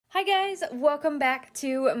Hi guys, welcome back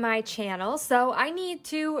to my channel. So I need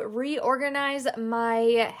to reorganize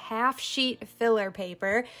my half sheet filler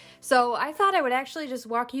paper. So I thought I would actually just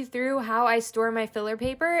walk you through how I store my filler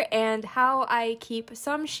paper and how I keep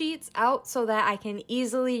some sheets out so that I can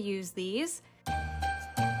easily use these.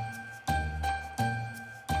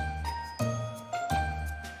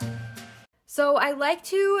 So I like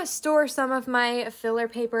to store some of my filler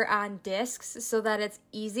paper on discs so that it's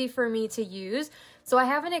easy for me to use. So I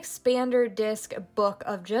have an expander disc book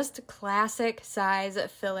of just classic size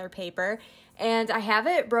filler paper, and I have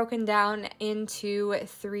it broken down into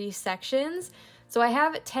 3 sections. So I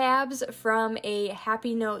have tabs from a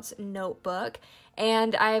Happy Notes notebook,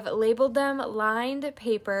 and I've labeled them lined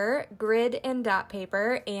paper, grid and dot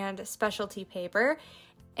paper, and specialty paper.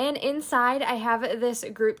 And inside I have this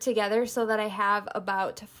grouped together so that I have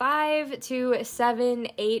about 5 to 7,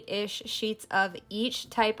 8-ish sheets of each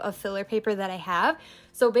type of filler paper that I have.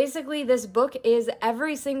 So basically this book is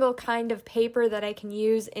every single kind of paper that I can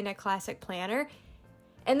use in a classic planner.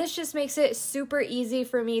 And this just makes it super easy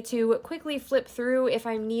for me to quickly flip through if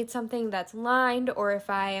I need something that's lined or if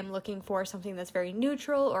I am looking for something that's very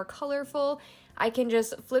neutral or colorful. I can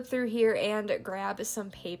just flip through here and grab some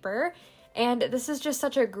paper. And this is just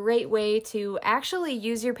such a great way to actually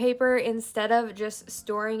use your paper instead of just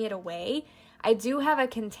storing it away. I do have a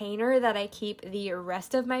container that I keep the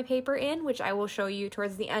rest of my paper in, which I will show you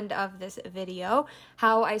towards the end of this video,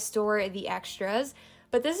 how I store the extras.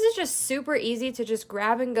 But this is just super easy to just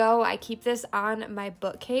grab and go. I keep this on my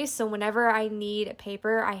bookcase, so whenever I need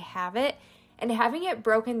paper, I have it. And having it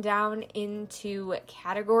broken down into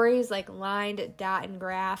categories like lined, dot, and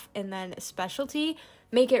graph, and then specialty,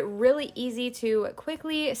 make it really easy to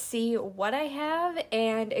quickly see what I have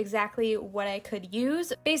and exactly what I could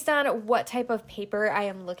use based on what type of paper I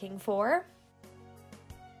am looking for.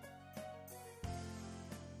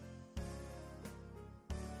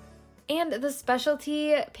 And the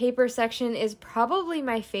specialty paper section is probably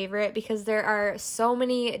my favorite because there are so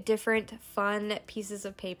many different fun pieces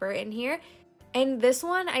of paper in here. And this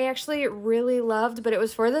one I actually really loved, but it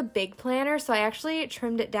was for the big planner, so I actually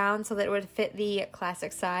trimmed it down so that it would fit the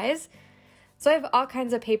classic size. So I have all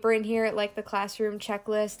kinds of paper in here, like the classroom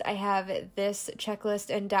checklist. I have this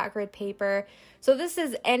checklist and dot grid paper. So this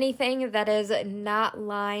is anything that is not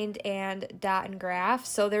lined and dot and graph.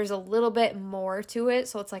 So there's a little bit more to it.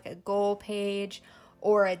 So it's like a goal page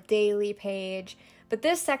or a daily page. But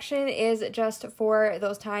this section is just for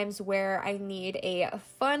those times where I need a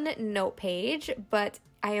fun note page, but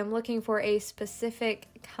I am looking for a specific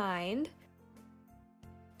kind.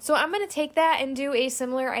 So I'm going to take that and do a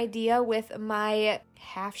similar idea with my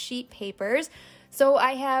half sheet papers. So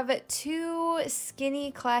I have 2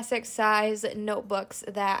 skinny classic size notebooks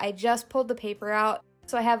that I just pulled the paper out.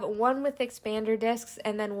 So I have one with expander discs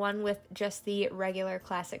and then one with just the regular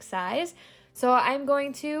classic size. So I'm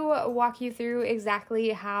going to walk you through exactly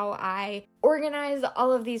how I organize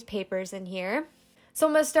all of these papers in here. So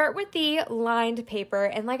I'm going to start with the lined paper,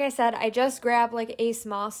 and like I said, I just grabbed like a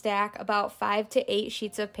small stack, about 5 to 8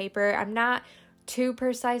 sheets of paper. I'm not too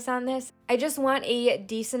precise on this. I just want a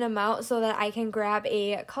decent amount so that I can grab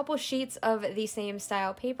a couple sheets of the same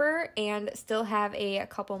style paper and still have a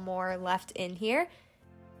couple more left in here.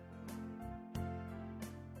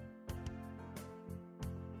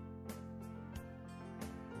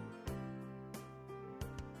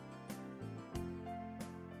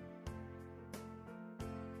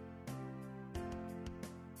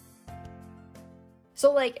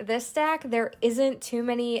 So like this stack, there isn't too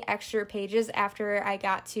many extra pages after I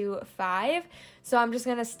got to 5, so I'm just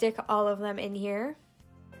gonna stick all of them in here.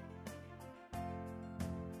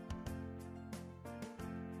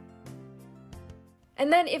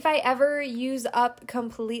 And then if I ever use up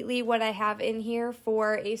completely what I have in here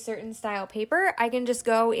for a certain style paper, I can just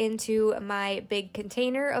go into my big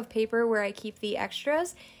container of paper where I keep the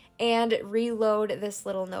extras and reload this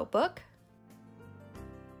little notebook.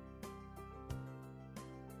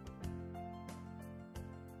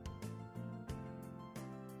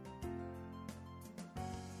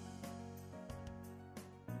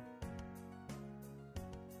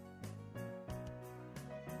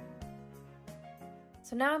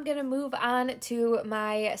 So now I'm going to move on to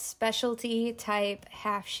my specialty type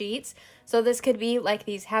half sheets. So this could be like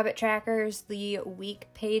these habit trackers, the week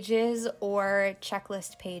pages, or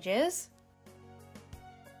checklist pages.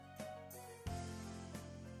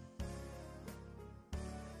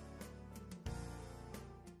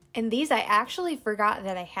 And these, I actually forgot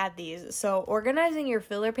that I had these. So organizing your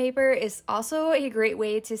filler paper is also a great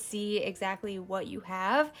way to see exactly what you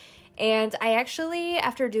have And I actually,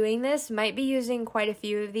 after doing this, might be using quite a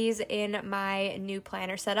few of these in my new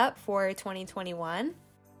planner setup for 2021.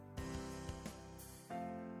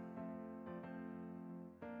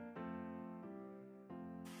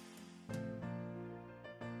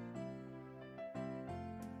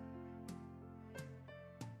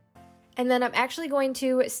 And then I'm actually going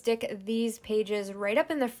to stick these pages right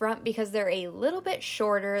up in the front because they're a little bit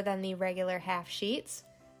shorter than the regular half sheets.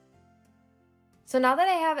 So now that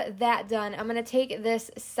I have that done, I'm going to take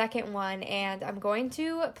this second one and I'm going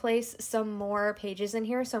to place some more pages in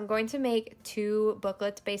here. So I'm going to make 2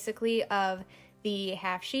 booklets basically of the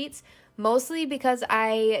half sheets, mostly because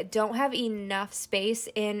I don't have enough space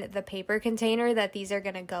in the paper container that these are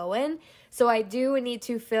going to go in. So I do need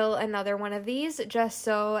to fill another one of these just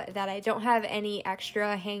so that I don't have any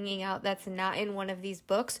extra hanging out that's not in one of these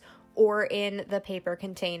books or in the paper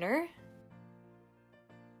container.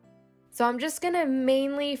 So I'm just going to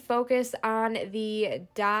mainly focus on the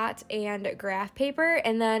dot and graph paper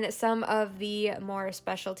and then some of the more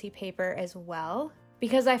specialty paper as well,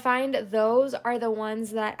 because I find those are the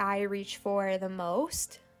ones that I reach for the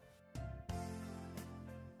most.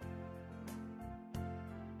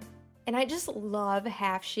 And I just love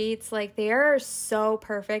half sheets. Like, they are so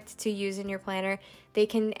perfect to use in your planner. They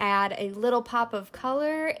can add a little pop of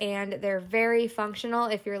color and they're very functional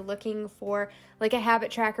if you're looking for like a habit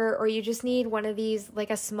tracker, or you just need one of these, like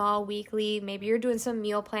a small weekly, maybe you're doing some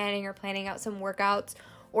meal planning or planning out some workouts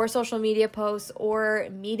or social media posts or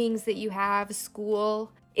meetings that you have,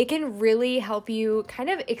 school. It can really help you kind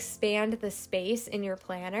of expand the space in your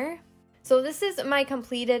planner. So this is my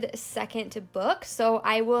completed second book, so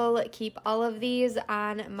I will keep all of these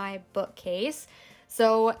on my bookcase.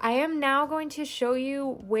 So I am now going to show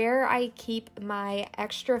you where I keep my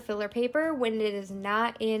extra filler paper when it is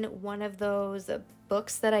not in one of those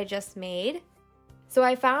books that I just made. So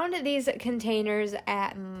I found these containers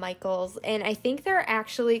at Michael's, and I think they're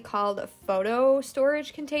actually called photo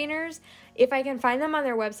storage containers. If I can find them on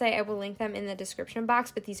their website, I will link them in the description box,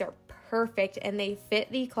 but these are perfect and they fit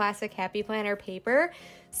the classic Happy Planner paper.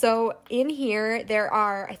 So in here there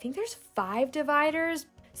are, I think there's 5 dividers.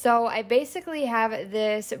 So I basically have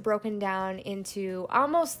this broken down into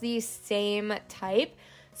almost the same type.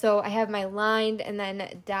 So I have my lined and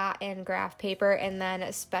then dot and graph paper and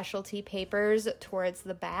then specialty papers towards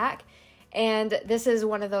the back. And this is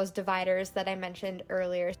one of those dividers that I mentioned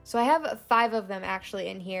earlier. So I have 5 of them actually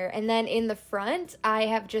in here. And then in the front, I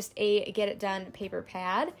have just a Get It Done paper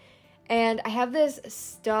pad. And I have this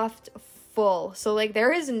stuffed full. So like,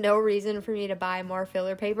 there is no reason for me to buy more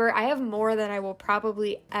filler paper. I have more than I will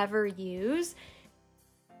probably ever use.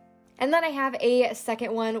 And then I have a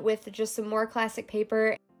second one with just some more classic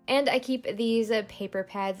paper, and I keep these paper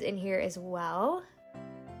pads in here as well.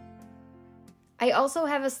 I also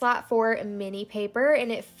have a slot for mini paper,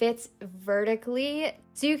 and it fits vertically,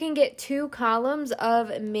 so you can get 2 columns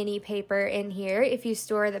of mini paper in here if you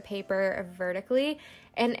store the paper vertically.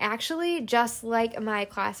 And actually, just like my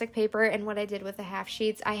classic paper and what I did with the half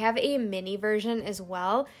sheets, I have a mini version as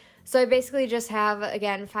well. So I basically just have,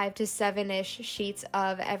 again, 5 to 7-ish sheets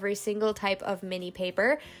of every single type of mini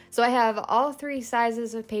paper. So I have all 3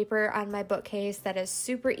 sizes of paper on my bookcase that is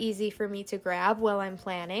super easy for me to grab while I'm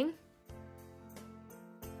planning.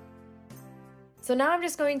 So now I'm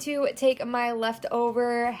just going to take my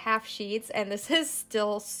leftover half sheets, and this is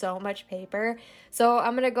still so much paper. So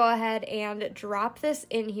I'm going to go ahead and drop this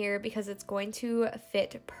in here because it's going to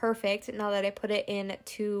fit perfect now that I put it in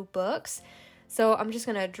 2 books. So I'm just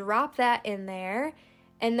going to drop that in there.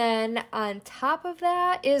 And then on top of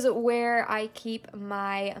that is where I keep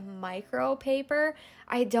my micro paper.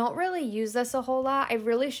 I don't really use this a whole lot. I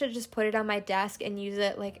really should just put it on my desk and use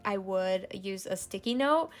it like I would use a sticky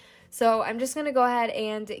note. So I'm just going to go ahead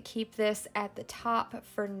and keep this at the top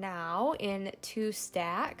for now in 2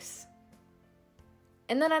 stacks.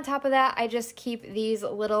 And then on top of that, I just keep these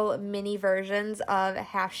little mini versions of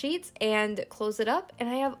half sheets and close it up. And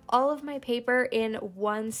I have all of my paper in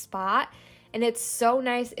one spot. And it's so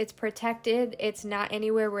nice. It's protected. It's not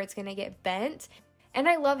anywhere where it's going to get bent. And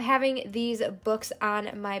I love having these books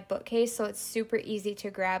on my bookcase, so it's super easy to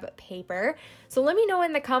grab paper. So let me know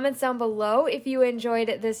in the comments down below if you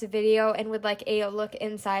enjoyed this video and would like a look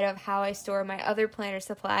inside of how I store my other planner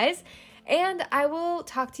supplies. And I will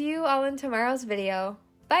talk to you all in tomorrow's video.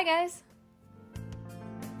 Bye, guys!